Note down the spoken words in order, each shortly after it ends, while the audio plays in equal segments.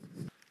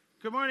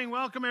Good morning.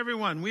 Welcome,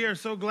 everyone. We are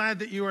so glad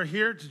that you are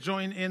here to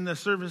join in the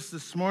service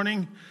this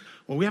morning.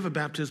 Well, we have a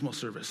baptismal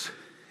service,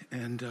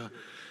 and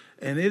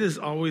it is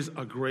always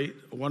a great,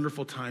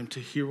 wonderful time to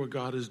hear what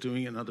God is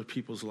doing in other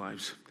people's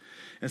lives.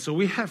 And so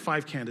we have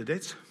 5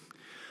 candidates.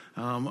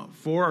 4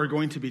 are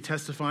going to be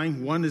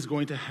testifying. 1 is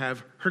going to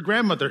have her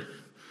grandmother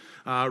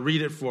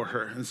read it for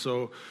her. And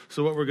so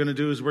what we're going to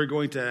do is we're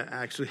going to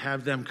actually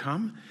have them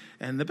come.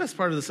 And the best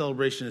part of the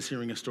celebration is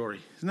hearing a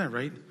story. Isn't that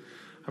right?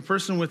 A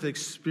person with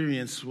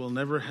experience will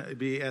never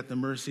be at the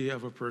mercy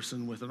of a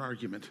person with an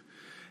argument.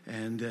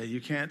 And you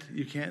can't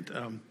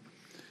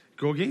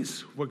go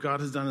against what God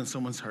has done in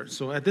someone's heart.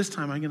 So at this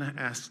time, I'm going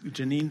to ask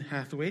Janine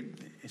Hathaway,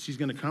 and she's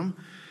going to come.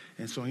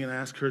 And so I'm going to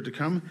ask her to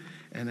come.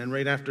 And then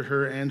right after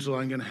her, Angela,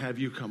 I'm going to have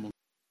you come.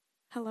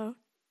 Hello.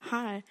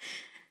 Hi.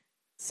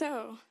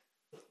 So,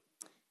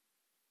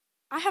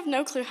 I have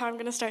no clue how I'm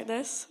going to start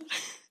this.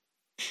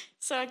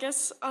 So I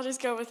guess I'll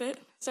just go with it.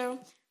 So,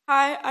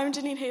 hi, I'm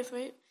Janine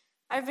Hathaway.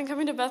 I've been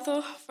coming to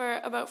Bethel for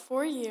about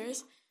 4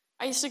 years.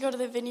 I used to go to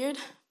the Vineyard,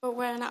 but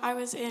when I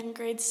was in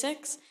grade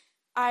 6,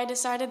 I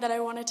decided that I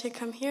wanted to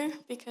come here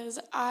because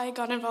I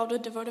got involved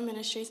with Devoted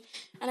Ministries,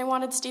 and I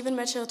wanted Stephen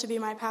Mitchell to be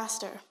my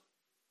pastor.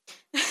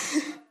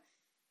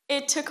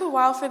 It took a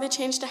while for the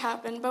change to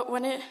happen, but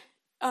when it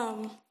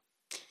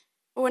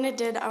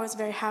did, I was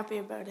very happy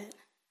about it.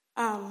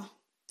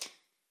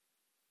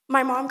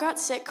 My mom got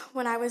sick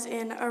when I was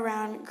in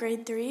around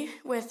grade 3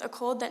 with a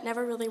cold that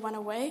never really went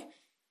away.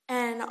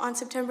 And on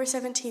September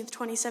 17th,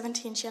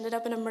 2017, she ended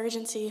up in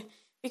emergency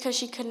because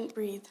she couldn't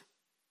breathe.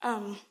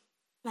 And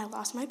I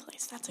lost my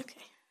place. That's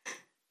okay.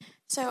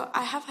 So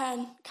I have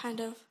had kind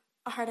of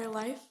a harder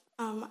life.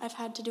 I've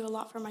had to do a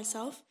lot for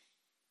myself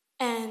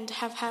and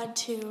have had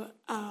to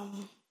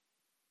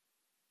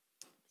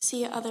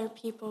see other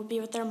people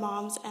be with their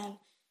moms and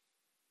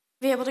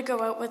be able to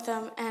go out with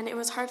them. And it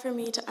was hard for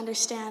me to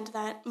understand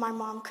that my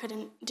mom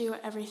couldn't do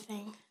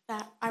everything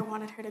that I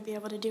wanted her to be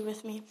able to do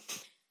with me.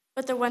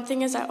 But the one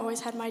thing is I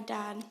always had my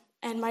dad,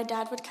 and my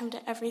dad would come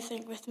to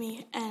everything with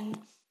me, and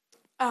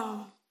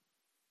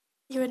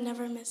he would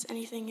never miss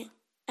anything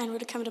and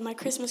would come to my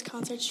Christmas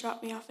concerts,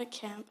 drop me off at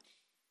camp,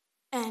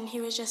 and he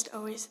was just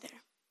always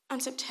there.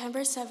 On September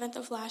 7th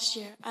of last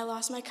year, I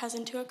lost my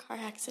cousin to a car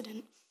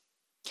accident,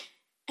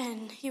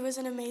 and he was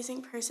an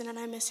amazing person, and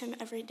I miss him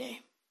every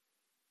day.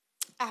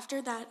 After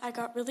that, I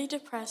got really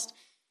depressed,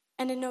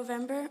 and in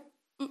November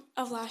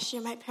of last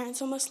year, my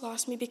parents almost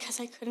lost me because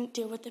I couldn't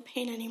deal with the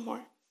pain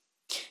anymore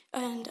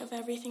and of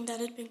everything that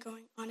had been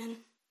going on.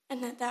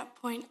 And at that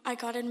point, I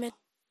got a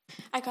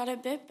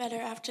bit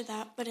better after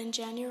that, but in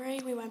January,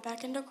 we went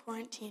back into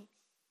quarantine.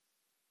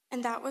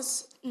 And that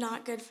was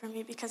not good for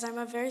me because I'm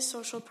a very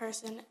social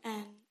person,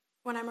 and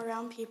when I'm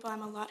around people,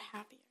 I'm a lot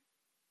happier.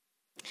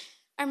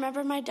 I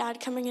remember my dad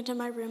coming into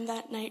my room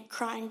that night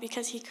crying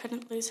because he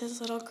couldn't lose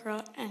his little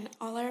girl, and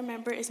all I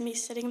remember is me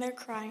sitting there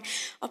crying,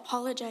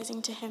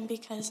 apologizing to him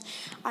because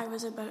I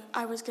was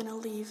going to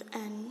leave,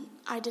 and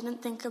I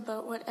didn't think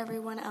about what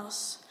everyone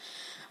else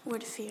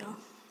would feel.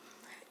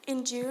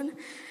 In June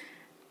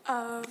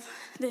of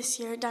this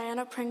year,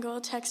 Diana Pringle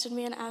texted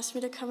me and asked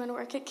me to come and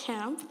work at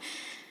camp,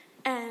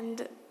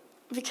 and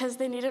because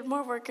they needed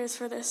more workers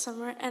for this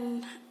summer,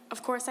 and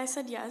of course I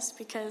said yes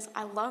because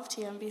I love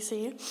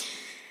TMBC.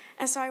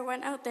 And so I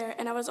went out there,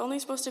 and I was only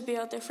supposed to be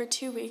out there for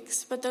 2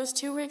 weeks, but those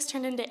 2 weeks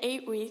turned into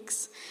 8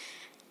 weeks.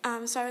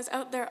 So I was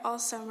out there all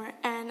summer,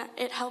 and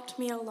it helped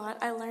me a lot.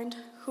 I learned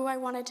who I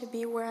wanted to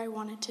be, where I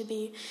wanted to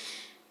be,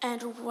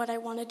 and what I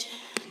wanted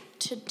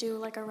to do,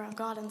 like around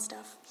God and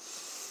stuff.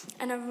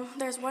 And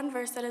there's one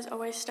verse that has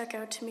always stuck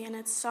out to me, and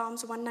it's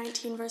Psalms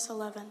 119, verse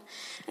 11.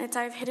 And it's,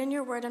 "I've hidden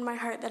your word in my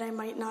heart that I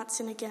might not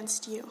sin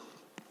against you."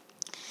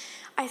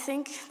 I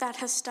think that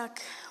has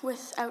stuck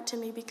out to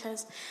me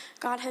because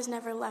God has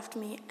never left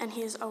me, and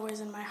he is always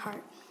in my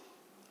heart.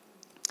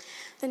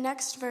 The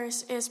next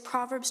verse is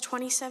Proverbs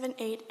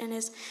 27:8, and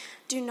is,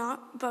 "Do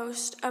not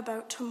boast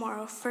about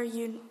tomorrow, for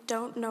you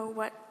don't know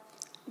what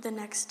the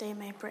next day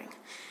may bring."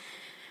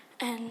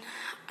 And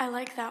I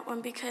like that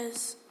one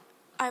because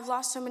I've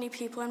lost so many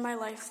people in my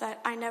life that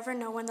I never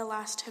know when the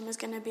last time is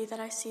going to be that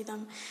I see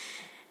them.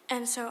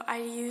 And so I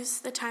use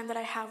the time that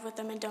I have with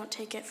them and don't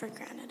take it for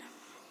granted.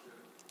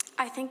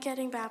 I think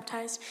getting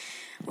baptized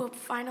will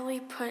finally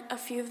put a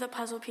few of the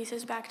puzzle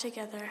pieces back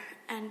together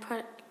and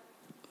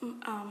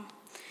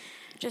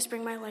just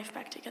bring my life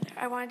back together.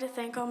 I wanted to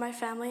thank all my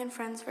family and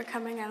friends for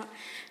coming out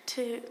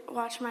to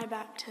watch my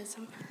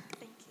baptism.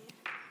 Thank you.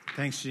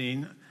 Thanks,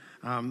 Jean.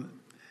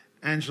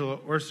 Angela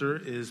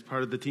Orser is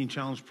part of the Teen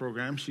Challenge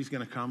program. She's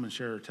going to come and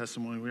share her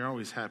testimony. We're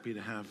always happy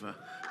to have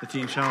the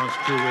Teen Challenge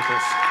crew with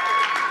us.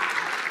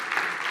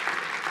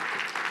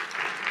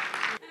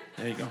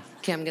 There you go.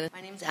 Okay,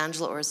 my name's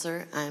Angela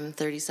Orser. I'm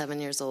 37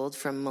 years old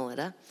from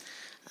Melita.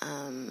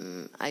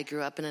 I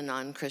grew up in a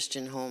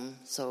non-Christian home,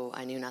 so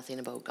I knew nothing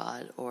about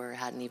God or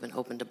hadn't even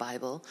opened a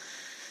Bible.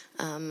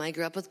 I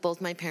grew up with both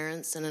my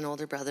parents and an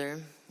older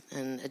brother.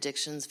 and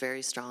addiction's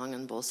very strong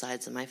on both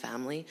sides of my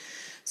family.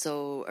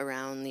 So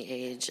around the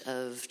age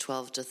of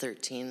 12 to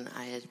 13,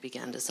 I had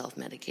began to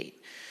self-medicate.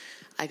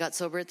 I got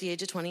sober at the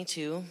age of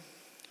 22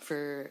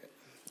 for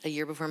a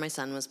year before my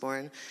son was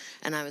born,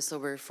 and I was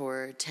sober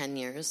for 10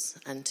 years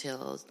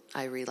until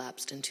I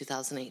relapsed in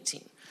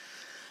 2018.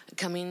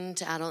 Coming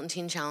to Adult and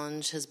Teen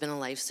Challenge has been a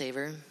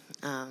lifesaver.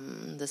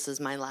 This is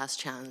my last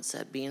chance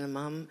at being a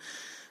mom,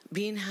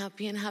 being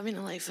happy and having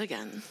a life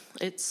again.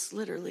 It's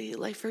literally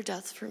life or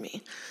death for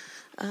me.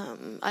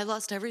 I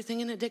lost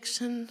everything in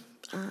addiction,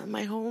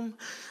 my home,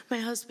 my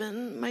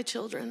husband, my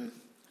children,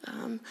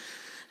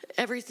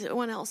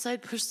 everyone else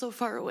I'd pushed so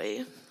far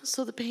away.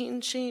 So the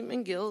pain, shame,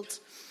 and guilt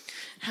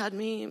had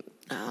me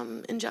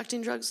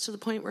injecting drugs to the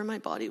point where my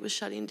body was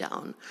shutting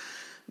down.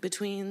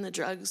 Between the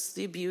drugs,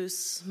 the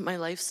abuse, my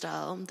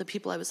lifestyle, the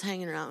people I was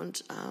hanging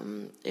around,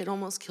 it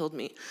almost killed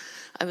me.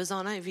 I was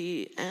on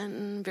IV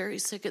and very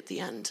sick at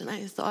the end, and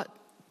I thought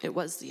it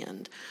was the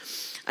end.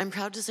 I'm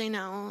proud to say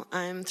now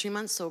I'm 3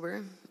 months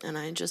sober, and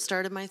I just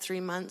started my 3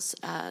 months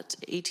at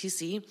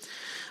ATC.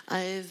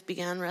 I've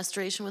began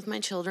restoration with my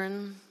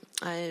children.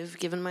 I've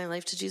given my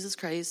life to Jesus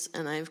Christ,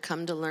 and I've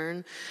come to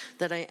learn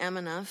that I am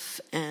enough,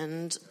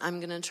 and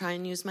I'm going to try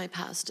and use my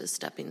past as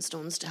stepping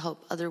stones to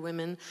help other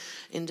women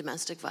in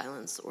domestic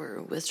violence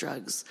or with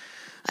drugs.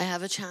 I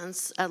have a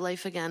chance at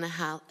life again,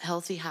 a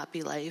healthy,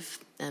 happy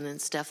life, and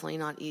it's definitely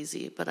not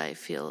easy, but I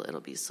feel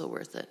it'll be so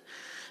worth it.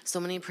 So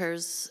many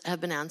prayers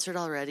have been answered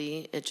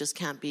already. It just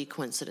can't be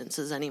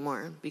coincidences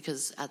anymore,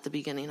 because at the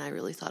beginning I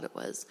really thought it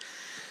was.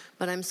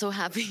 But I'm so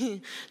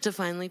happy to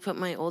finally put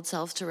my old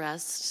self to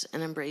rest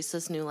and embrace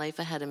this new life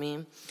ahead of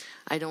me.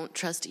 I don't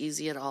trust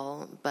easy at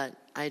all, but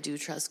I do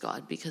trust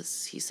God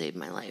because he saved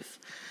my life.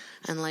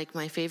 And like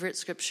my favorite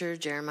scripture,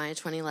 Jeremiah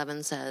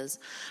 20:11 says,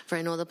 "For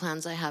I know the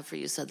plans I have for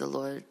you, said the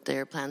Lord. They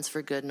are plans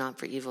for good, not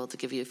for evil, to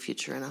give you a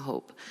future and a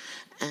hope."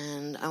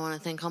 And I want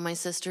to thank all my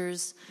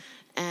sisters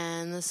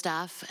and the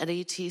staff at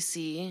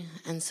ATC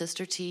and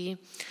Sister T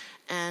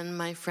and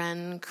my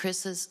friend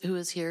Chris, who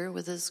is here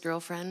with his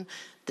girlfriend.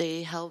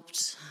 They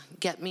helped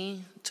get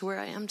me to where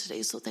I am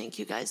today, so thank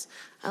you guys.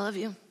 I love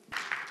you.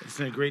 It's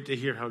great to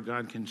hear how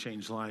God can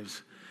change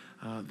lives.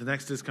 The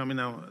next is coming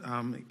now.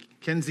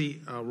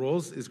 Kenzie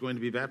Rolls is going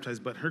to be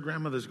baptized, but her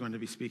grandmother is going to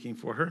be speaking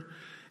for her.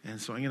 And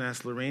so I'm going to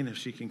ask Lorraine if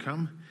she can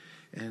come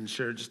and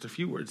share just a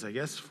few words, I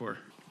guess, for...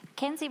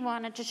 Kenzie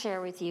wanted to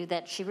share with you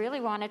that she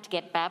really wanted to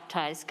get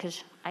baptized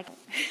because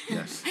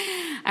Yes.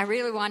 I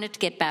really wanted to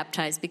get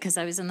baptized because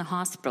I was in the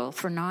hospital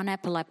for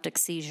non-epileptic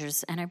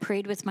seizures, and I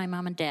prayed with my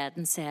mom and dad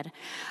and said,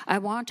 I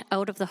want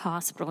out of the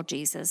hospital,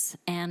 Jesus.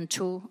 And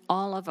to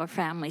all of our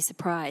family's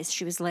surprise,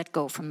 she was let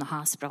go from the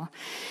hospital.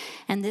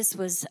 And this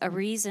was a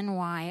reason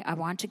why I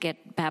want to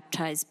get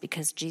baptized,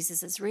 because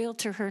Jesus is real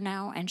to her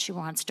now and she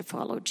wants to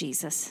follow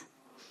Jesus.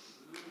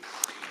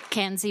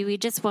 Kenzie, we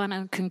just want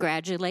to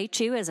congratulate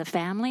you as a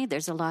family.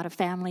 There's a lot of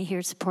family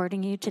here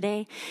supporting you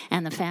today,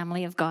 and the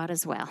family of God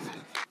as well.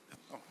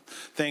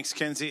 Thanks,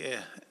 Kenzie.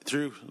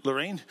 Through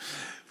Lorraine,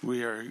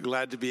 we are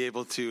glad to be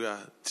able to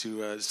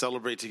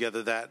celebrate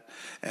together that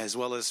as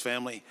well as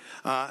family.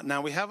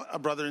 Now we have a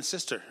brother and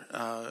sister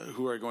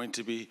who are going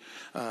to be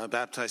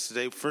baptized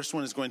today. First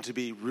one is going to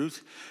be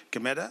Ruth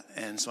Gameda,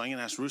 and so I'm going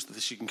to ask Ruth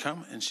that she can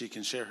come and she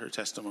can share her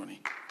testimony.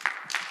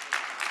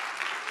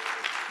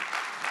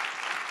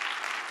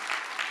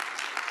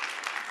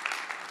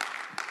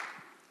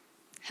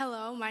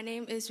 Hello, my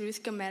name is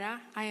Ruth Gameda.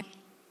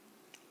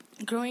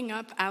 Growing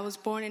up, I was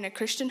born in a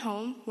Christian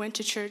home, went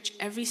to church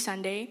every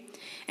Sunday,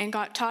 and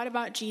got taught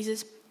about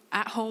Jesus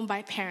at home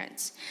by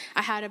parents.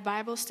 I had a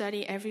Bible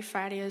study every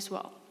Friday as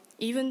well.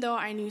 Even though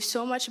I knew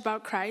so much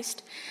about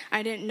Christ,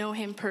 I didn't know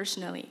him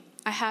personally.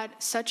 I had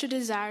such a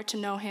desire to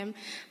know him,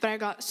 but I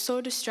got so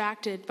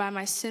distracted by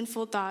my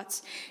sinful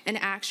thoughts and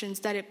actions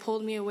that it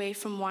pulled me away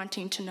from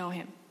wanting to know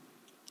him.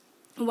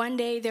 One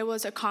day, there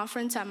was a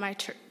conference at my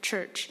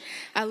church.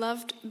 I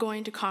loved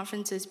going to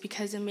conferences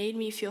because it made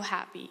me feel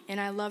happy,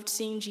 and I loved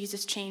seeing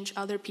Jesus change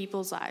other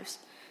people's lives.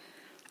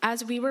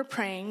 As we were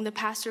praying, the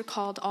pastor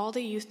called all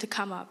the youth to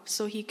come up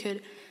so he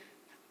could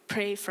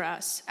pray for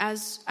us.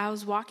 As I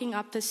was walking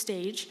up the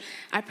stage,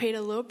 I prayed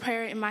a little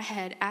prayer in my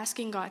head,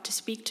 asking God to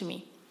speak to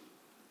me.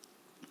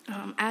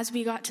 As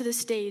we got to the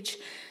stage,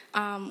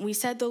 we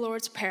said the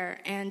Lord's Prayer,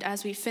 and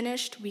as we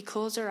finished, we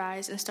closed our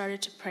eyes and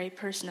started to pray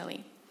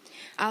personally.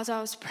 As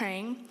I was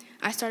praying,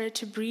 I started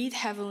to breathe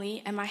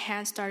heavily and my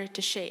hands started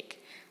to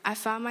shake. I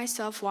found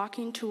myself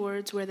walking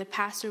towards where the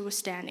pastor was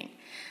standing.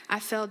 I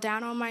fell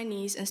down on my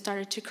knees and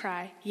started to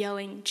cry,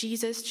 yelling,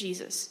 "Jesus,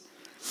 Jesus."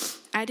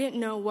 I didn't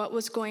know what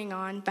was going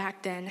on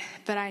back then,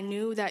 but I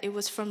knew that it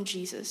was from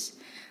Jesus.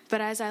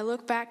 But as I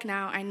look back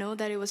now, I know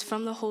that it was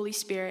from the Holy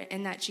Spirit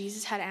and that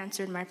Jesus had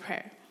answered my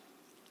prayer.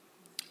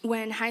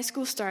 When high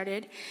school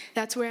started,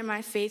 that's where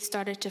my faith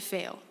started to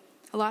fail.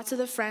 Lots of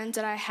the friends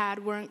that I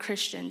had weren't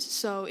Christians,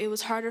 so it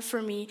was harder for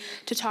me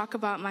to talk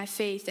about my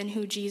faith and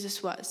who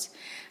Jesus was.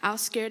 I was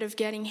scared of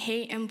getting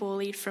hate and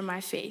bullied for my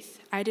faith.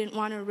 I didn't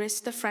want to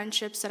risk the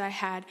friendships that I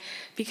had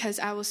because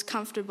I was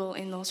comfortable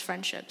in those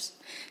friendships.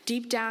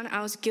 Deep down,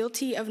 I was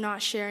guilty of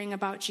not sharing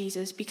about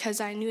Jesus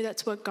because I knew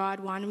that's what God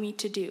wanted me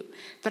to do,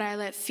 but I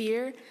let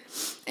fear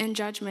and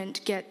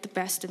judgment get the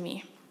best of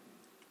me.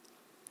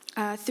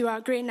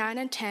 Throughout grade 9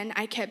 and 10,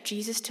 I kept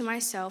Jesus to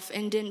myself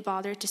and didn't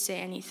bother to say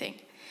anything.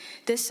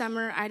 This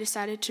summer, I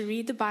decided to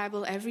read the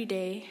Bible every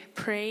day,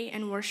 pray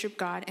and worship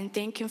God, and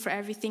thank Him for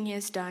everything He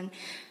has done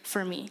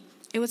for me.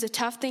 It was a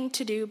tough thing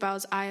to do,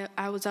 but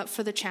I was up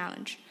for the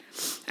challenge.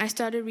 I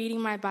started reading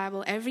my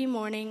Bible every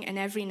morning and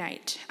every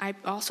night. I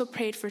also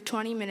prayed for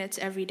 20 minutes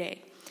every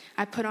day.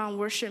 I put on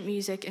worship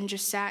music and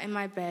just sat in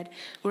my bed,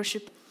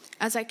 worship.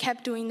 As I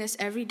kept doing this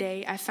every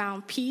day, I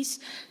found peace,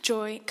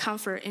 joy,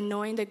 comfort in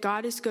knowing that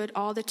God is good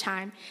all the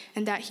time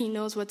and that He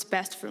knows what's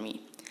best for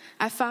me.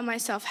 I found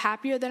myself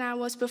happier than I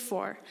was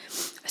before.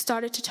 I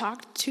started to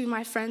talk to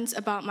my friends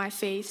about my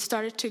faith,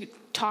 started to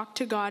talk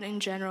to God in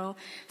general,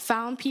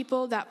 found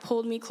people that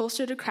pulled me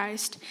closer to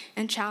Christ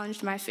and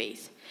challenged my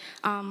faith.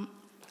 I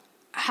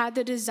had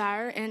the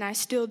desire, and I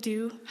still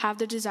do have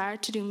the desire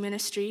to do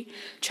ministry,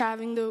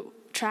 traveling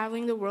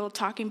the world,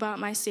 talking about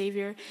my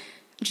Savior,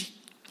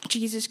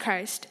 Jesus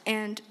Christ.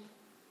 And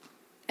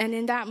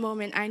in that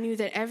moment, I knew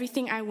that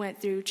everything I went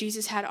through,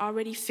 Jesus had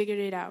already figured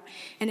it out,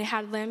 and it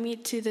had led me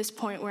to this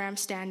point where I'm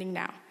standing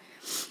now.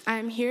 I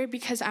am here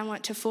because I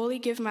want to fully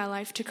give my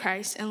life to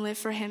Christ and live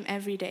for Him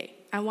every day.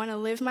 I want to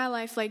live my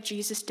life like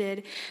Jesus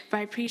did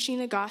by preaching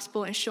the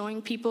gospel and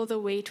showing people the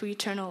way to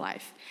eternal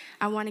life.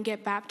 I want to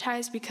get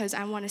baptized because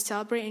I want to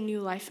celebrate a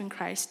new life in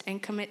Christ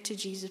and commit to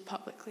Jesus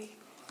publicly.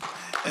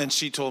 And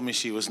she told me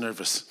she was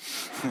nervous.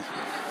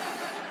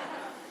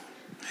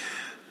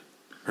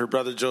 Her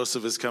brother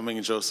Joseph is coming,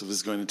 and Joseph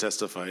is going to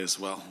testify as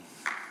well.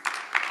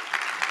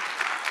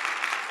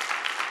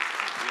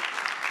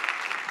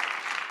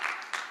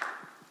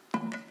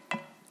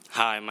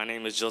 Hi, my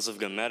name is Joseph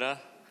Gameta.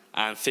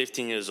 I'm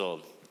 15 years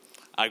old.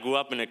 I grew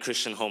up in a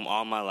Christian home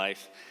all my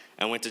life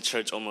and went to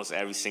church almost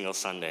every single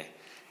Sunday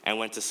and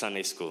went to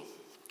Sunday school.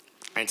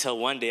 Until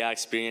one day I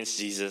experienced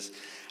Jesus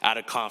at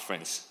a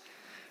conference.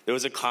 There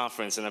was a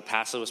conference and the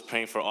pastor was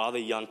praying for all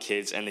the young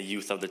kids and the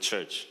youth of the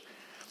church.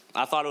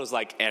 I thought it was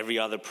like every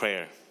other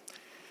prayer.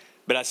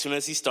 But as soon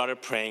as he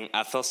started praying,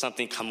 I felt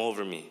something come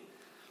over me.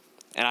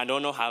 And I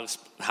don't know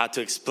how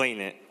to explain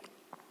it,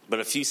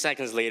 but a few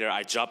seconds later,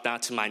 I dropped down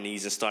to my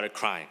knees and started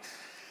crying.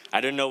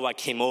 I didn't know what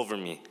came over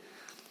me,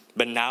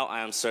 but now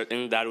I am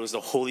certain that it was the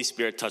Holy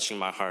Spirit touching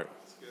my heart.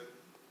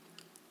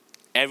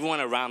 Everyone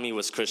around me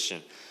was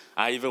Christian.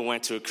 I even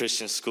went to a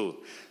Christian school,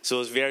 so it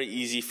was very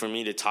easy for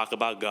me to talk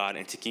about God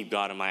and to keep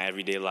God in my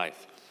everyday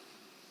life.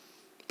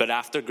 But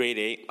after grade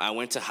 8, I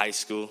went to high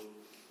school,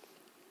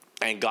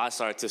 and God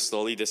started to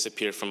slowly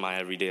disappear from my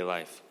everyday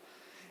life.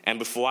 And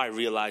before I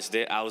realized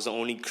it, I was the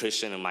only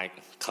Christian in my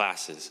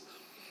classes.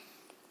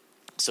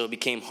 So it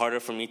became harder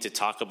for me to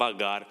talk about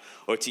God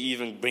or to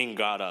even bring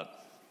God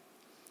up.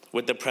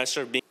 With the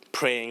pressure of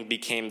praying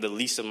became the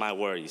least of my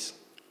worries.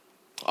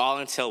 All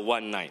until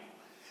one night.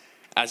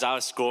 As I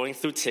was scrolling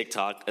through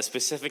TikTok, a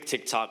specific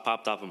TikTok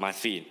popped up on my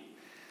feed.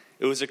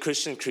 It was a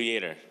Christian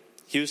creator.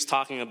 He was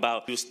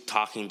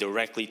talking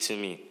directly to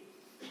me.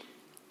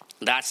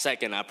 That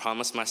second, I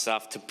promised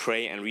myself to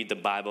pray and read the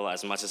Bible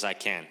as much as I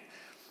can.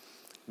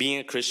 Being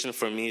a Christian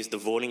for me is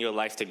devoting your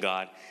life to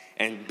God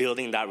and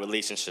building that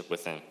relationship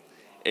with Him.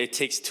 It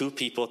takes two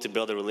people to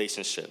build a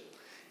relationship.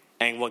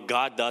 And what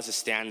God does is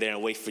stand there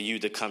and wait for you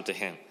to come to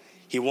Him.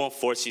 He won't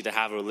force you to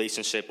have a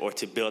relationship or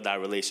to build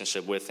that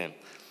relationship with Him.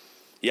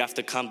 You have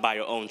to come by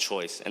your own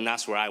choice, and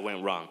that's where I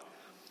went wrong.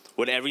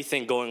 With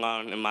everything going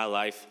on in my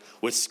life,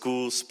 with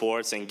school,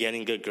 sports, and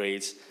getting good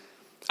grades,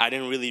 I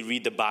didn't really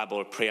read the Bible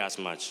or pray as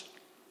much.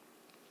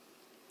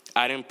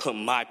 I didn't put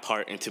my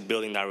part into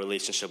building that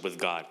relationship with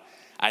God.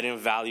 I didn't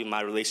value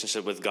my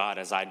relationship with God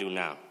as I do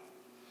now.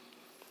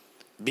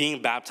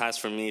 Being baptized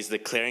for me is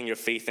declaring your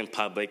faith in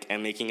public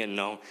and making it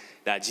known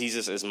that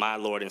Jesus is my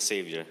Lord and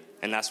Savior.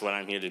 And that's what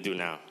I'm here to do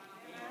now.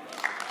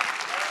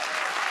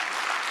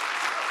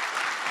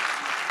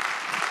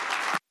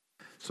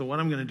 So what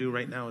I'm going to do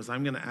right now is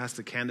I'm going to ask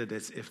the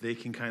candidates if they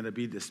can kind of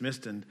be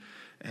dismissed and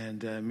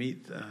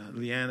meet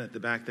Leanne at the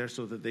back there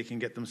so that they can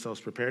get themselves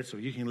prepared. So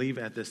you can leave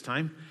at this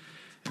time.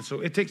 And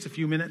so it takes a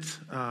few minutes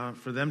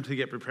for them to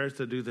get prepared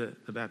to do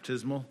the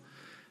baptismal.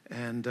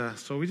 And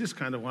so we just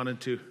kind of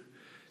wanted to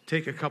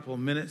take a couple of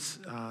minutes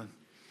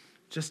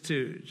just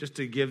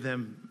to give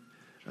them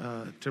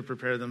to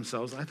prepare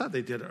themselves. I thought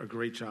they did a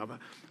great job.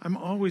 I'm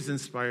always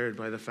inspired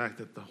by the fact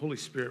that the Holy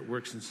Spirit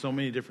works in so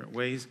many different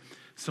ways,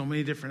 so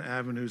many different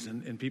avenues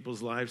in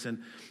people's lives,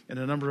 and a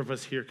number of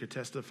us here could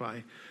testify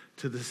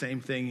to the same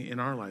thing in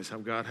our lives, how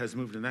God has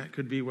moved. And that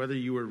could be whether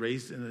you were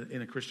raised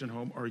in a Christian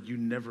home or you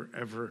never,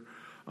 ever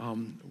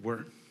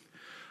were.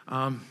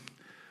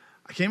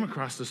 I I came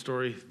across the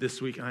story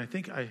this week, and I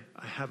think I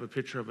have a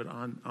picture of it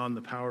on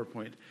the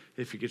PowerPoint,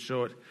 if you could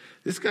show it.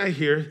 This guy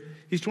here,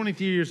 he's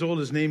 23 years old.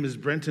 His name is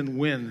Brenton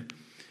Wynn.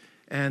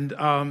 And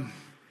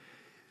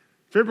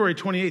February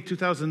 28,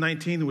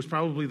 2019 was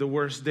probably the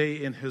worst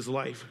day in his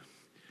life.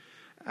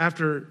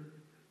 After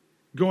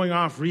going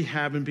off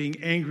rehab and being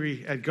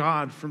angry at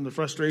God from the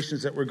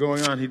frustrations that were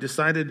going on, he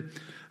decided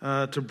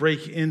to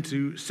break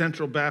into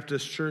Central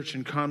Baptist Church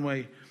in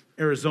Conway,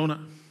 Arizona.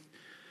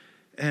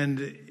 And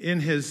in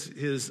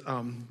his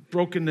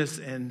brokenness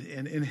and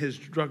in his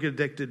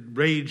drug-addicted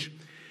rage,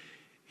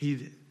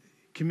 he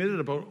committed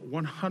about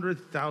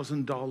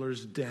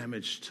 $100,000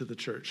 damage to the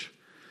church.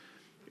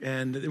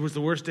 And it was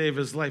the worst day of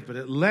his life, but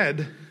it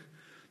led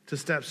to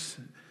Steps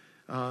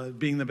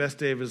being the best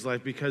day of his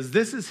life, because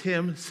this is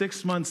him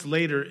 6 months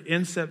later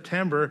in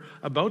September,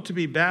 about to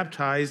be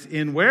baptized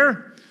in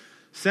where?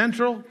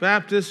 Central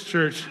Baptist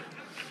Church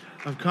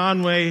of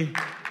Conway,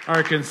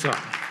 Arkansas.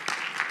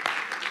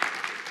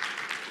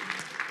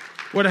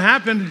 What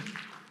happened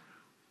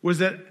was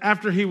that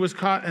after he was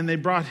caught and they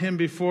brought him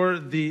before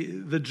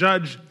the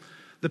judge,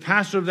 the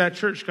pastor of that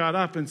church got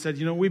up and said,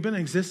 we've been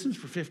in existence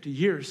for 50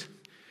 years.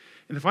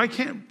 And if I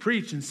can't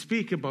preach and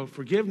speak about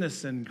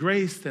forgiveness and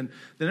grace, then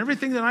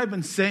everything that I've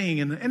been saying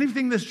and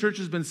anything this church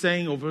has been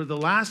saying over the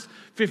last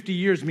 50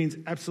 years means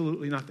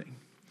absolutely nothing.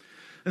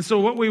 And so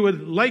what we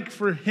would like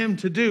for him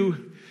to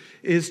do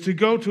is to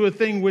go to a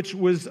thing which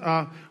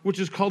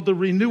is called the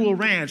Renewal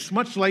Ranch,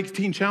 much like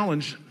Teen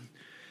Challenge.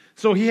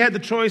 So he had the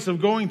choice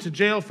of going to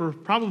jail for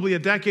probably a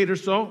decade or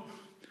so,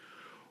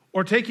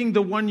 or taking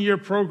the 1-year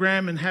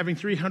program and having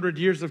 300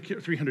 days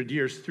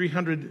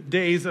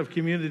of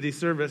community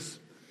service.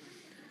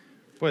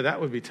 Boy,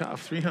 that would be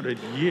tough, 300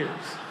 years.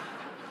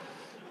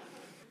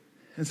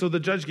 And so the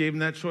judge gave him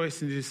that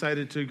choice, and he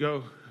decided to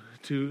go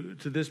to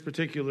this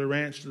particular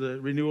ranch, the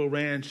Renewal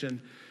Ranch,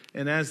 and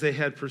as they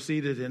had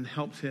proceeded and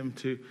helped him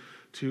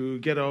to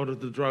get out of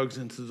the drugs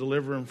and to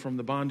deliver him from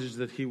the bondage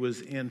that he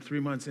was in,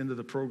 3 months into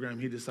the program,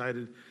 he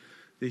decided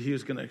that he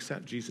was going to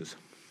accept Jesus.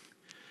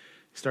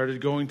 He started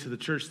going to the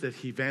church that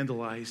he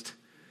vandalized,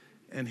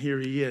 and here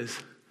he is,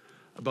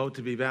 about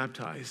to be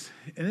baptized.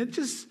 And it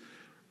just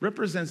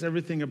represents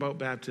everything about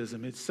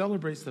baptism. It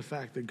celebrates the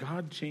fact that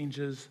God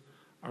changes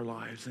our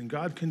lives, and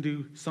God can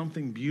do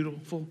something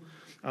beautiful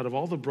out of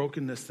all the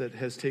brokenness that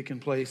has taken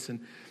place.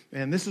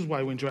 And this is why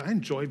I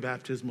enjoy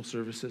baptismal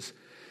services.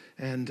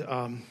 And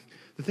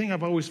the thing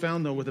I've always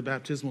found, though, with a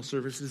baptismal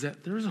service is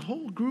that there's a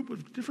whole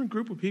different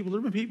group of people.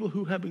 There have been people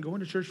who have been going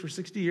to church for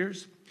 60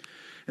 years.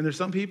 And there's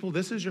some people,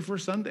 this is your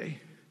first Sunday.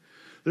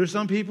 There's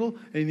some people,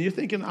 and you're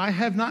thinking, I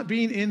have not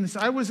been in this.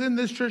 I was in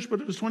this church, but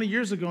it was 20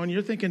 years ago. And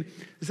you're thinking,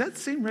 is that the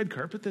same red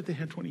carpet that they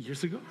had 20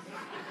 years ago?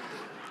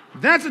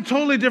 That's a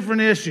totally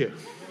different issue.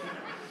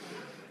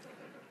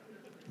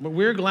 But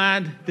we're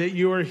glad that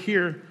you are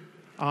here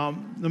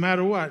no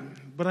matter what.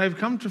 But I've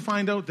come to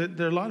find out that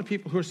there are a lot of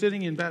people who are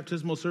sitting in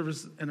baptismal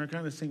service and are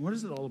kind of saying, what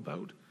is it all about?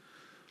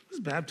 What is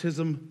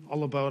baptism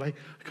all about? I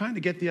kind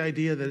of get the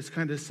idea that it's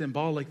kind of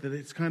symbolic, that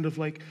it's kind of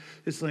like,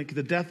 it's like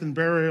the death and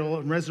burial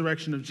and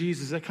resurrection of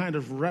Jesus. That kind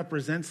of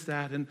represents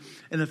that. And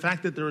the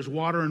fact that there is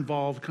water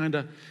involved kind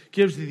of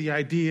gives you the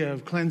idea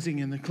of cleansing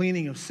and the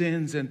cleaning of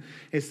sins. And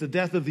it's the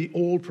death of the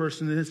old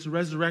person, and it's the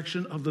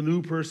resurrection of the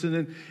new person.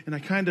 And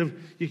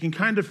you can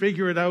kind of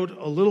figure it out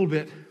a little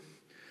bit.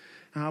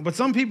 But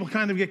some people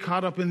kind of get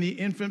caught up in the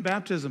infant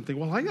baptism thing.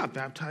 Well, I got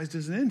baptized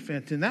as an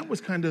infant, and that was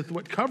kind of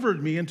what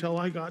covered me until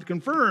I got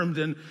confirmed,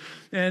 and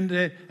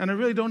I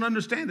really don't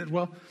understand it.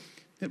 Well,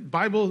 the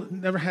Bible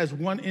never has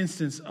one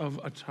instance of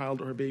a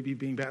child or a baby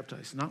being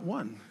baptized, not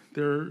one.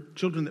 There are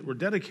children that were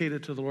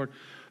dedicated to the Lord,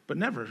 but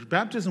never.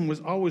 Baptism was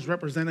always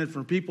represented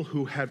for people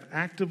who have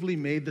actively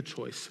made the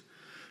choice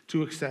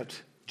to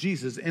accept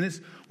Jesus. And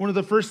it's one of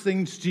the first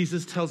things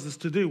Jesus tells us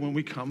to do when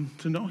we come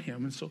to know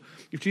him. And so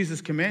if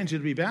Jesus commands you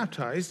to be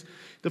baptized,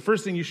 the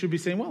first thing you should be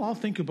saying, well, I'll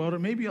think about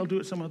it. Maybe I'll do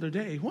it some other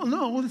day. Well,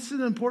 no, it's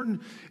an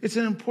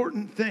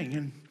important thing.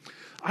 And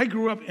I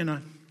grew up in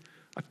a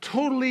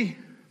totally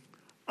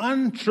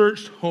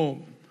unchurched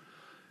home.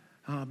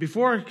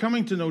 Before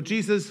coming to know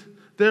Jesus,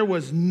 there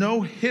was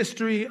no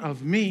history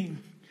of me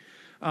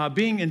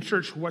being in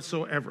church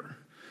whatsoever.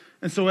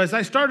 And so as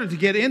I started to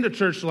get into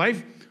church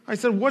life, I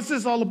said, what's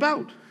this all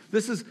about?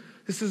 This is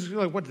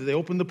like, what, did they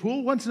open the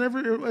pool once in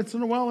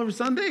a while every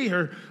Sunday?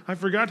 Or I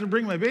forgot to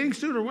bring my bathing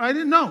suit? Or I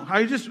didn't know.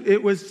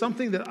 It was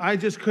something that I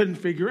just couldn't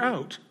figure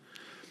out.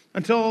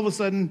 Until all of a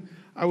sudden,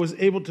 I was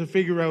able to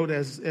figure out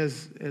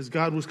as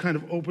God was kind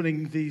of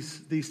opening these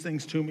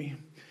things to me.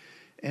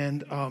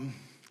 And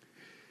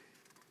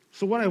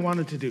so what I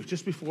wanted to do,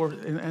 just before,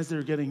 and as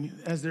they're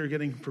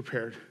getting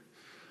prepared,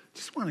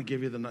 just want to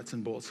give you the nuts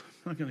and bolts.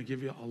 I'm not going to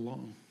give you a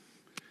long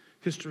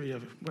history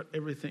of what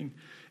everything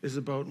is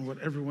about and what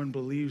everyone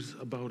believes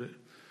about it.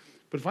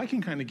 But if I can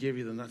kind of give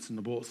you the nuts and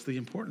the bolts, the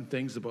important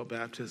things about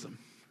baptism,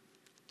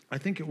 I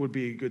think it would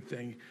be a good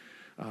thing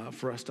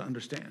for us to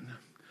understand.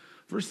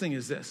 First thing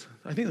is this.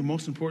 I think the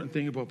most important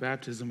thing about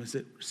baptism is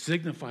it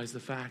signifies the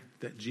fact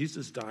that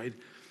Jesus died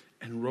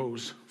and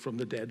rose from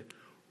the dead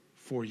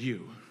for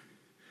you.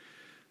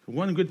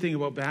 One good thing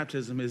about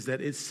baptism is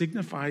that it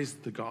signifies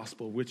the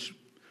gospel, which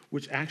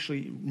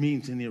actually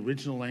means in the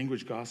original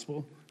language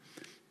gospel,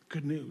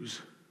 good news.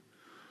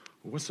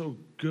 What's so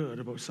good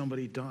about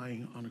somebody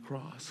dying on a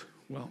cross?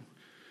 Well,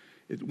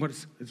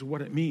 it's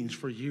what it means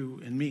for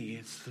you and me.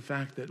 It's the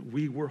fact that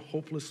we were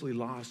hopelessly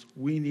lost.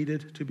 We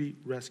needed to be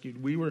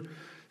rescued. We were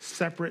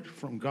separate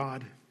from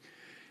God.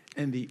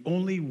 And the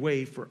only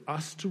way for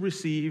us to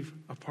receive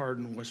a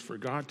pardon was for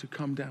God to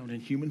come down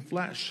in human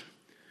flesh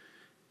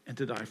and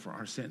to die for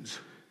our sins.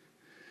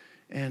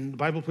 And the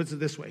Bible puts it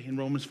this way in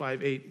Romans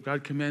 5:8,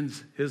 God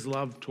commends his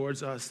love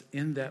towards us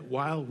in that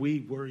while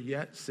we were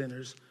yet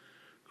sinners,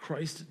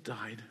 Christ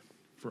died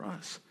for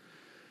us.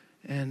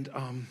 And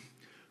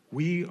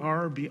we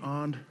are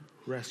beyond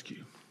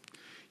rescue.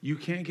 You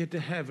can't get to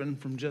heaven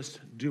from just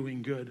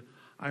doing good.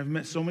 I've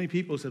met so many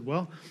people who said,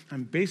 well,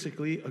 I'm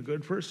basically a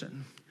good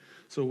person.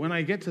 So when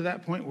I get to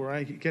that point where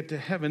I get to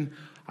heaven,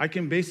 I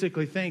can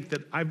basically think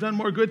that I've done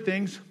more good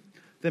things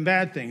than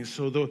bad things.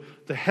 So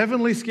the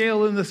heavenly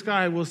scale in the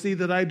sky will see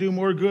that I do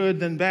more good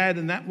than bad,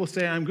 and that will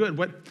say I'm good.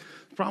 What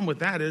the problem with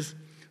that is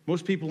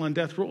most people on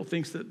death row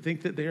think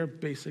that they are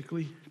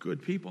basically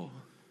good people.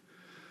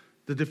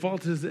 The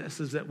default is this,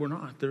 is that we're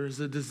not. There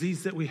is a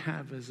disease that we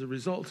have as a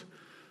result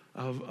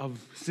of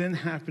sin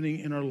happening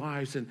in our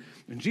lives, and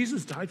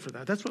Jesus died for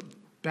that. That's what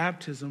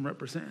baptism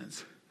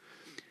represents.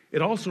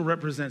 It also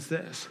represents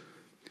this,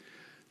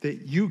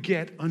 that you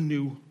get a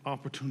new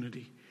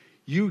opportunity.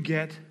 You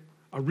get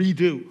a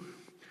redo.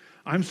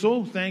 I'm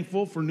so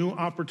thankful for new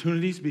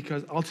opportunities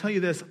because I'll tell you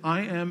this,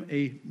 I am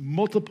a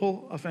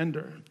multiple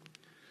offender.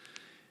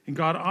 And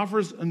God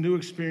offers a new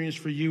experience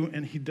for you,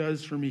 and he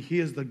does for me. He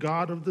is the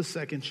God of the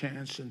second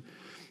chance.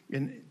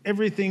 And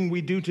everything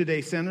we do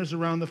today centers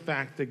around the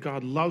fact that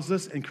God loves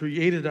us and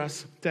created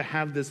us to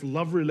have this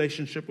love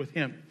relationship with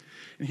him.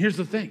 And here's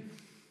the thing.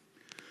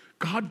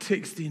 God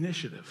takes the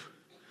initiative.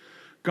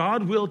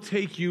 God will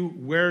take you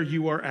where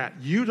you are at.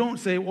 You don't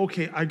say,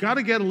 okay, I got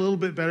to get a little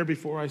bit better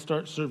before I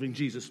start serving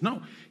Jesus.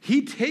 No,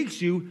 he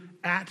takes you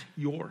at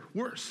your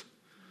worst.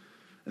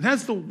 And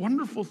that's the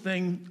wonderful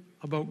thing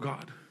about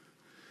God.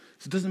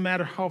 So it doesn't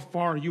matter how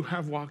far you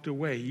have walked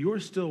away. You're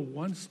still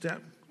one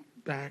step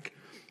back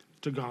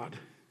to God.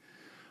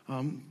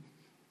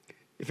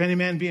 If any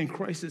man be in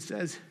Christ, it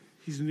says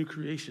he's a new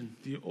creation.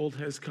 The old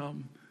has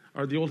come,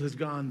 or the old has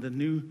gone. The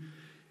new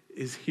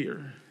is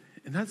here.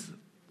 And that's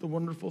the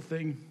wonderful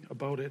thing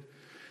about it.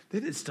 They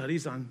did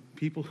studies on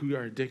people who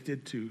are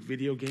addicted to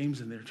video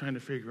games, and they're trying to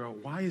figure out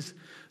why is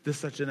this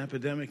such an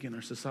epidemic in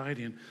our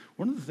society. And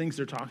one of the things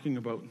they're talking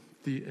about,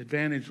 the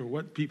advantage or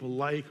what people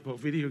like about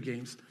video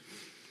games,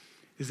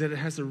 is that it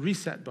has a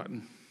reset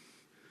button.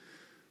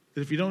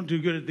 That if you don't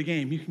do good at the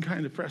game, you can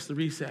kind of press the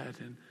reset.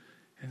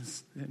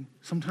 And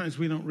sometimes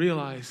we don't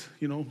realize,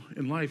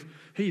 in life,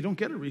 hey, you don't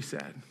get a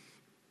reset.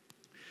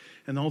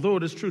 And although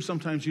it is true,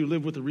 sometimes you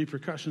live with the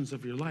repercussions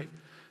of your life.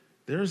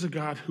 There is a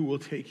God who will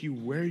take you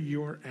where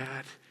you're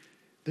at.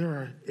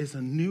 There is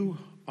a new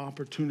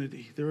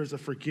opportunity. There is a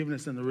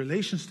forgiveness, and the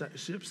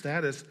relationship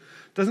status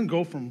doesn't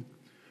go from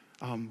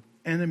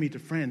enemy to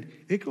friend.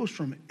 It goes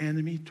from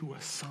enemy to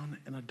a son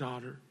and a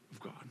daughter of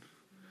God.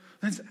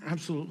 That's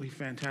absolutely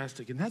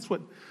fantastic. And that's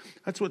what,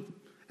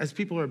 as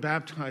people are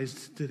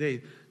baptized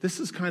today, this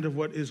is kind of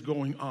what is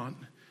going on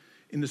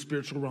in the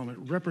spiritual realm. It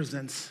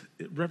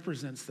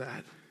represents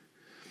that.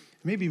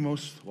 Maybe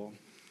most of all,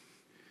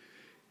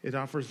 it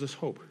offers this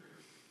hope.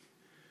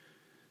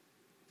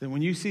 That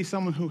when you see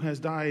someone who has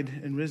died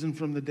and risen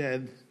from the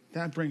dead,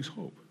 that brings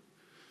hope.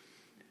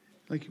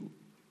 Like, you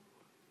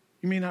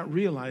may not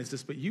realize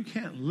this, but you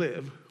can't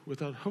live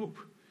without hope.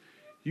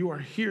 You are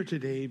here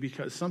today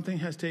because something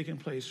has taken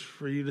place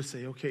for you to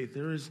say, okay,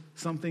 there is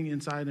something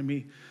inside of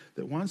me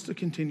that wants to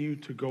continue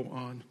to go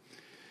on.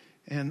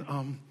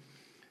 And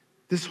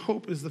this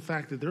hope is the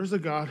fact that there's a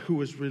God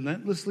who is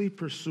relentlessly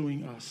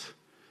pursuing us.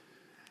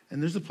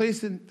 And there's a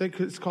place that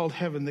is called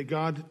heaven that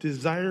God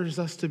desires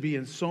us to be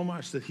in so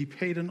much that he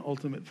paid an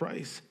ultimate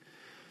price.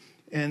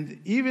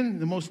 And even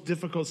the most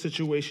difficult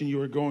situation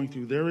you are going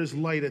through, there is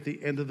light at the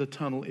end of the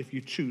tunnel if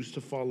you choose to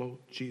follow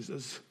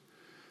Jesus.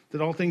 That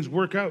all things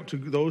work out to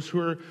those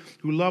who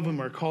love him,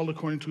 are called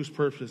according to his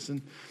purpose.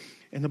 And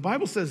the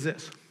Bible says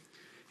this.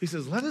 He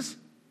says, let us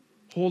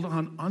hold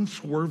on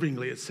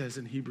unswervingly, it says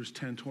in Hebrews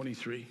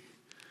 10:23,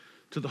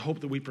 to the hope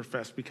that we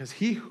profess, because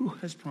he who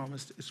has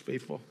promised is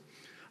faithful.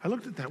 I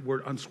looked at that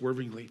word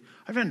unswervingly.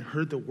 I haven't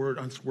heard the word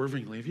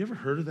unswervingly. Have you ever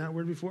heard of that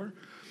word before?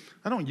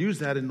 I don't use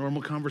that in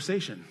normal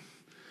conversation.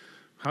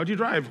 How'd you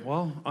drive?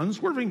 Well,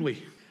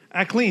 unswervingly.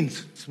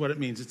 Aklines is what it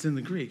means. It's in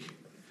the Greek. It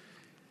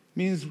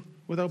means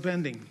without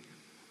bending.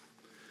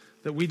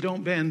 That we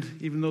don't bend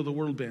even though the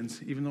world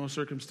bends, even though a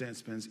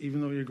circumstance bends,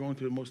 even though you're going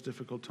through the most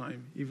difficult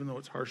time, even though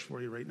it's harsh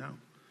for you right now.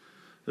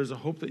 There's a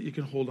hope that you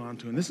can hold on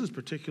to. And this is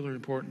particularly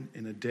important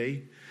in a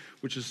day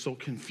which is so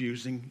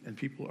confusing and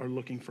people are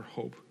looking for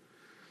hope.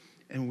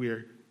 And we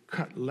are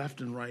cut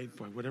left and right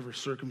by whatever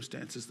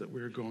circumstances that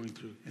we're going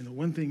through. And the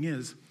one thing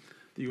is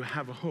that you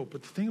have a hope.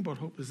 But the thing about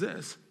hope is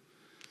this.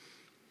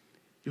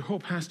 Your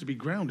hope has to be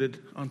grounded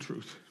on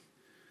truth.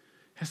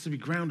 It has to be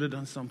grounded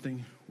on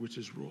something which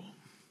is rule.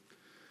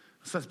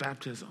 So that's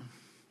baptism.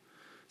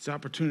 It's the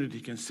opportunity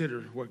to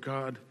consider what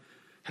God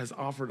has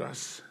offered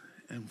us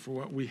and for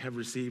what we have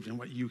received and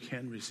what you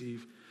can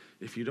receive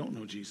if you don't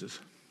know Jesus.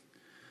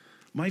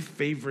 My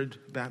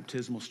favorite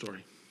baptismal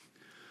story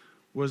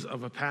was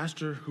of a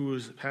pastor who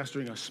was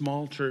pastoring a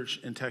small church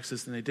in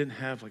Texas, and they didn't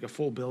have like a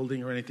full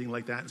building or anything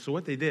like that. So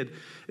what they did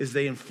is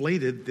they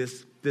inflated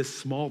this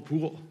small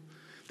pool.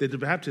 They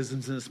did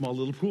baptisms in a small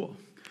little pool.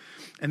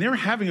 And they were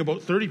having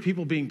about 30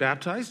 people being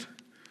baptized.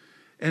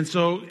 And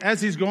so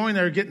as he's going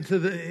there, getting to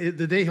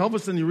the day, all of a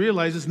sudden he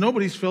realizes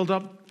nobody's filled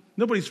up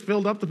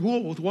the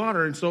pool with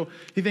water. And so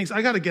he thinks,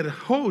 I got to get a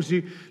hose.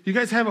 You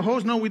guys have a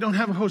hose? No, we don't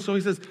have a hose. So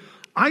he says,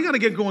 I got to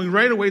get going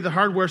right away to the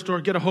hardware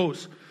store, get a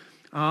hose.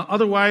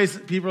 Otherwise,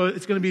 it's going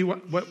to be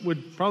what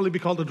would probably be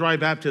called a dry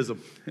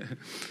baptism.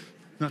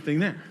 Nothing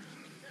there.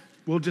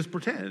 We'll just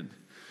pretend.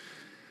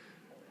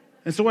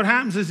 And so what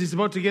happens is he's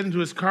about to get into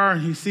his car,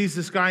 and he sees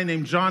this guy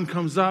named John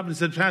comes up and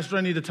said, Pastor,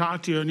 I need to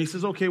talk to you. And he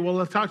says, okay,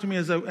 well, talk to me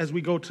as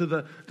we go to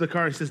the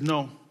car. He says,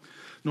 no,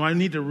 I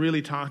need to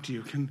really talk to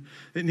you.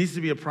 It needs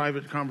to be a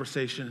private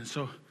conversation. And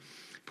so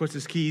he puts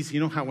his keys. You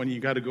know how when you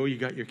got to go, you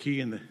got your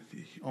key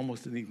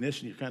almost in the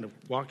ignition. You're kind of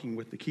walking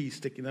with the key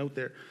sticking out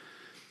there.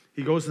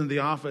 He goes into the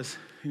office,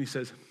 and he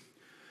says,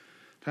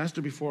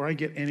 Pastor, before I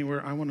get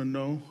anywhere, I want to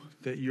know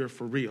that you're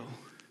for real.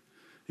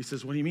 He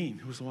says, what do you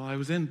mean? He says, well, I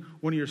was in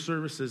one of your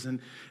services,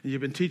 and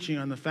you've been teaching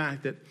on the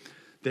fact that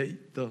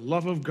the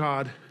love of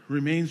God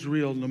remains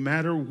real no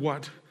matter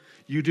what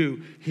you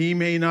do. He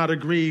may not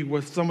agree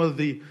with some of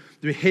the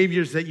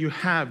behaviors that you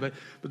have, but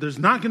there's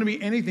not going to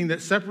be anything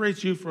that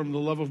separates you from the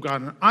love of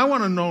God. And I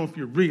want to know if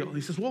you're real.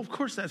 He says, well, of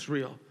course that's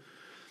real.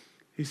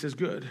 He says,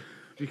 good,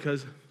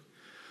 because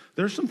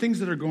there are some things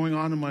that are going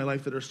on in my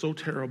life that are so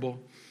terrible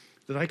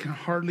that I can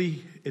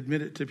hardly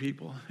admit it to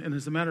people. And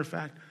as a matter of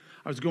fact,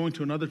 I was going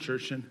to another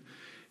church,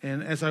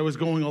 and as I was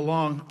going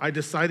along, I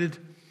decided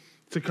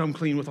to come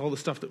clean with all the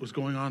stuff that was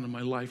going on in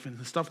my life. And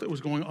the stuff that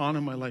was going on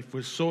in my life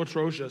was so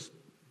atrocious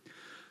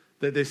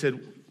that they said,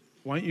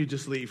 why don't you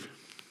just leave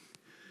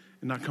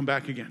and not come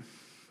back again?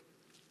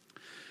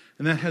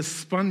 And that has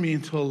spun me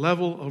into a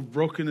level of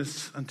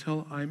brokenness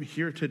until I'm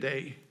here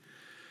today.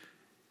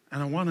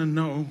 And I want to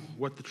know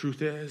what the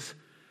truth is.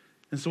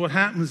 And so what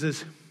happens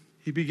is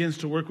he begins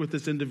to work with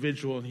this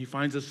individual, and he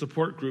finds a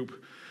support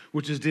group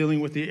which is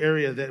dealing with the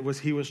area that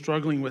he was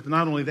struggling with.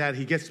 Not only that,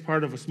 he gets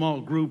part of a small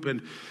group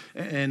and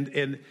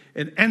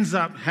ends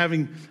up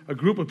having a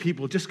group of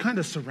people just kind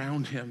of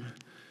surround him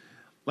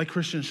like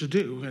Christians should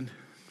do.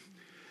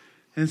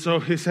 And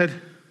so he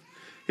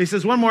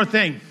says, one more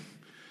thing.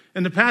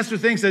 And the pastor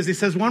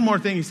says one more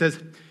thing. He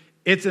says,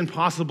 it's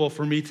impossible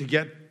for me to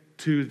get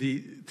to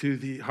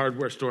the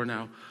hardware store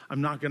now.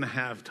 I'm not going to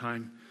have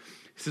time.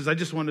 He says, I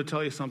just wanted to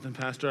tell you something,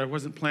 Pastor. I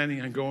wasn't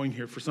planning on going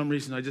here. For some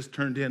reason, I just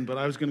turned in, but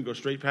I was going to go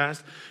straight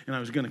past, and I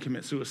was going to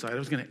commit suicide. I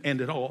was going to end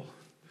it all.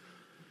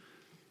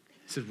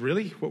 He said,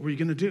 really? What were you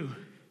going to do?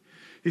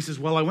 He says,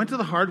 well, I went to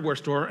the hardware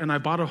store, and I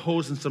bought a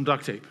hose and some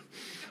duct tape.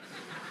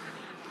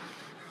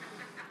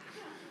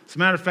 As a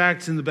matter of fact,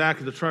 it's in the back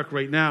of the truck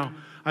right now.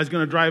 I was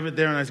going to drive it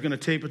there, and I was going to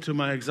tape it to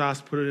my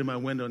exhaust, put it in my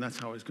window, and that's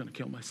how I was going to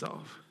kill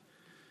myself.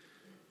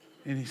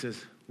 And he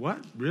says,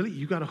 what? Really?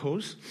 You got a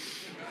hose?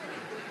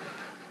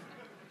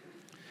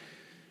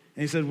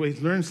 And he said, we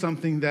learned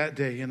something that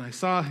day. And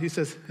he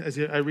says, as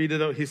I read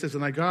it out, he says,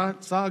 and I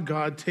saw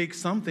God take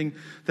something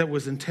that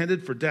was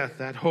intended for death,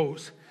 that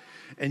hose,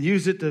 and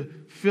use it to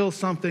fill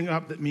something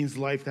up that means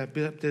life, that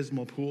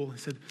baptismal pool. He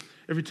said,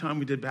 every time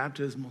we did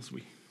baptismals,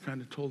 we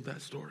kind of told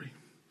that story.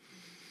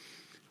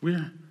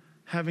 We're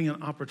having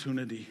an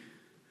opportunity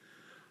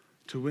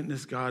to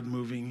witness God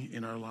moving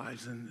in our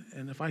lives.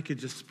 And if I could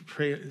just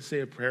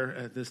say a prayer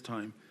at this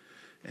time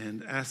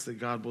and ask that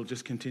God will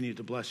just continue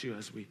to bless you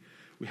as we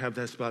have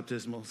this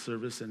baptismal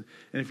service. And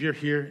if you're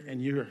here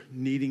and you're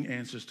needing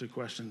answers to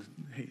questions,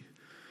 hey,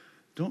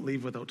 don't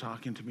leave without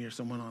talking to me or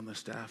someone on the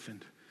staff,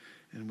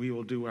 and we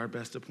will do our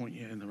best to point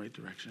you in the right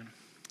direction.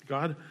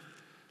 God,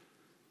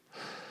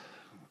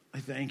 I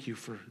thank you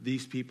for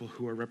these people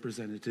who are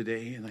represented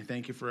today, and I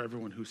thank you for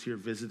everyone who's here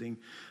visiting,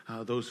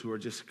 those who are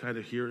just kind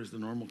of here as the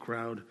normal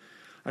crowd.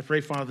 I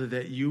pray, Father,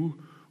 that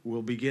you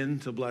will begin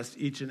to bless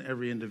each and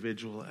every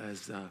individual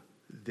as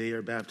they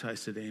are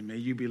baptized today. May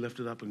you be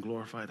lifted up and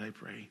glorified, I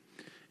pray.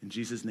 In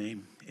Jesus'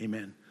 name,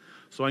 amen.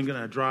 So I'm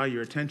going to draw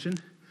your attention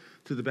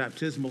to the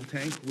baptismal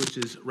tank, which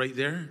is right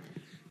there.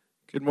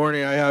 Good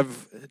morning. I have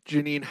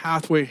Janine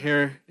Hathwaite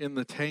here in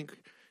the tank.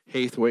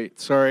 Here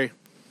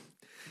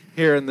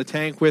in the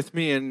tank with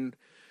me, and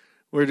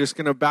we're just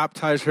going to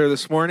baptize her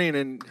this morning.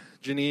 And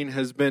Janine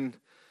has been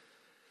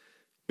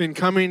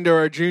coming to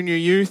our junior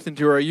youth and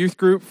to our youth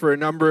group for a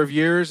number of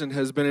years and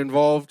has been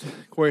involved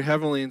quite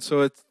heavily. And so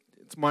it's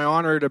my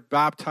honor to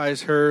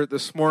baptize her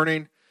this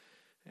morning,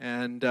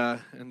 and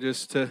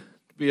just to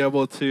be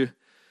able to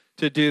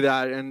do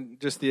that, and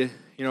just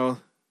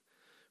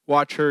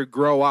watch her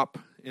grow up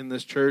in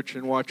this church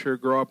and watch her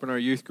grow up in our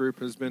youth group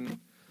has been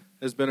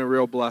a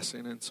real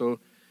blessing. And so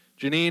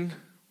Janine,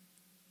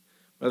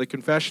 by the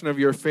confession of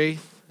your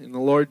faith in the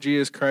Lord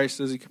Jesus Christ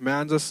as he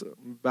commands us,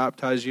 we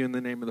baptize you in the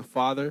name of the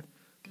Father,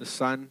 the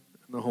Son,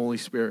 and the Holy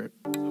Spirit.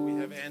 So we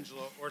have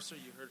Angela Orser.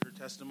 You heard her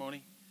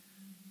testimony.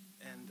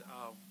 And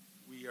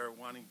we are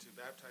wanting to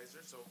baptize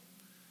her. So,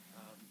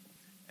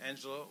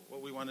 Angela,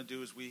 what we want to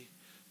do is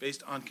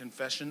based on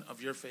confession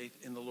of your faith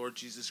in the Lord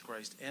Jesus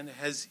Christ, and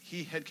as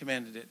he had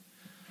commanded it,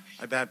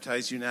 I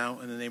baptize you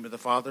now in the name of the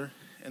Father,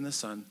 and the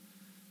Son,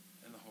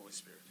 and the Holy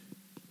Spirit.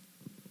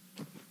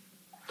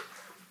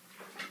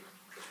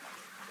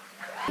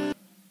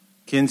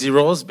 Kinsey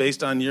Rolls,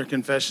 based on your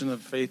confession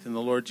of faith in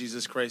the Lord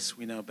Jesus Christ,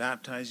 we now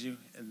baptize you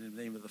in the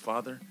name of the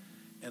Father,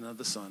 and of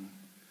the Son,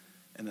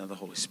 and of the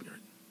Holy Spirit.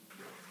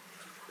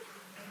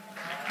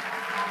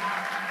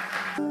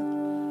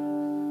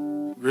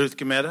 Ruth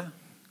Gametta,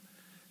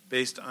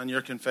 based on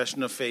your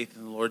confession of faith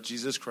in the Lord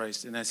Jesus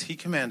Christ, and as he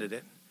commanded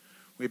it,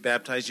 we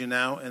baptize you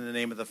now in the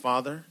name of the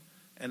Father,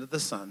 and of the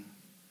Son,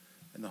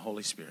 and the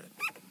Holy Spirit.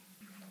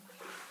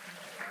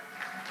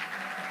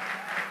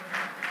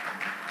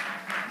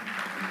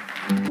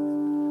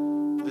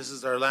 This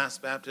is our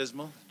last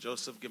baptismal,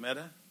 Joseph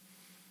Gametta,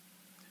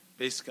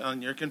 based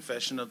on your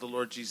confession of the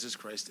Lord Jesus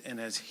Christ, and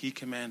as he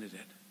commanded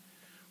it,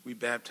 we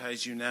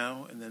baptize you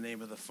now in the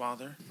name of the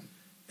Father,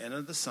 and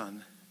of the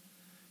Son,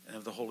 and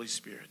of the Holy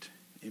Spirit.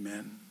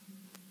 Amen.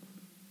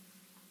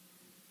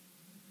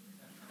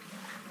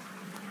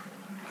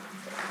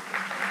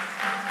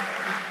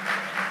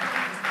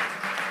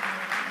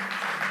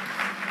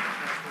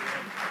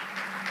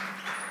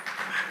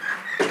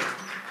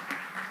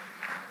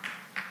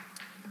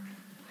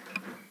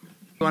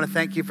 I want to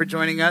thank you for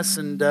joining us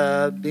and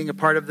being a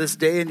part of this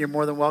day, and you're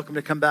more than welcome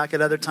to come back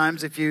at other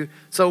times if you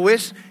so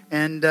wish.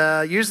 And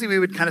usually we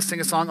would kind of sing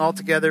a song all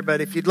together,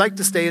 but if you'd like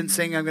to stay and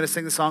sing, I'm going to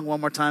sing the song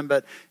one more time,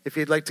 but if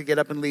you'd like to get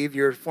up and leave,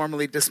 you're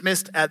formally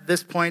dismissed at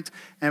this point,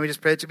 and we just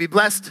pray that you be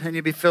blessed and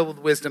you'll be filled with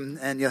wisdom,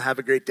 and you'll have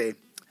a great day.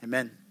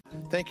 Amen.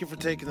 Thank you for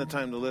taking the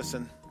time to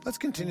listen. Let's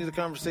continue the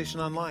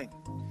conversation online.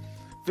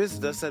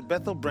 Visit us at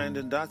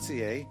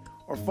bethelbrandon.ca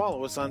or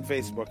follow us on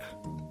Facebook.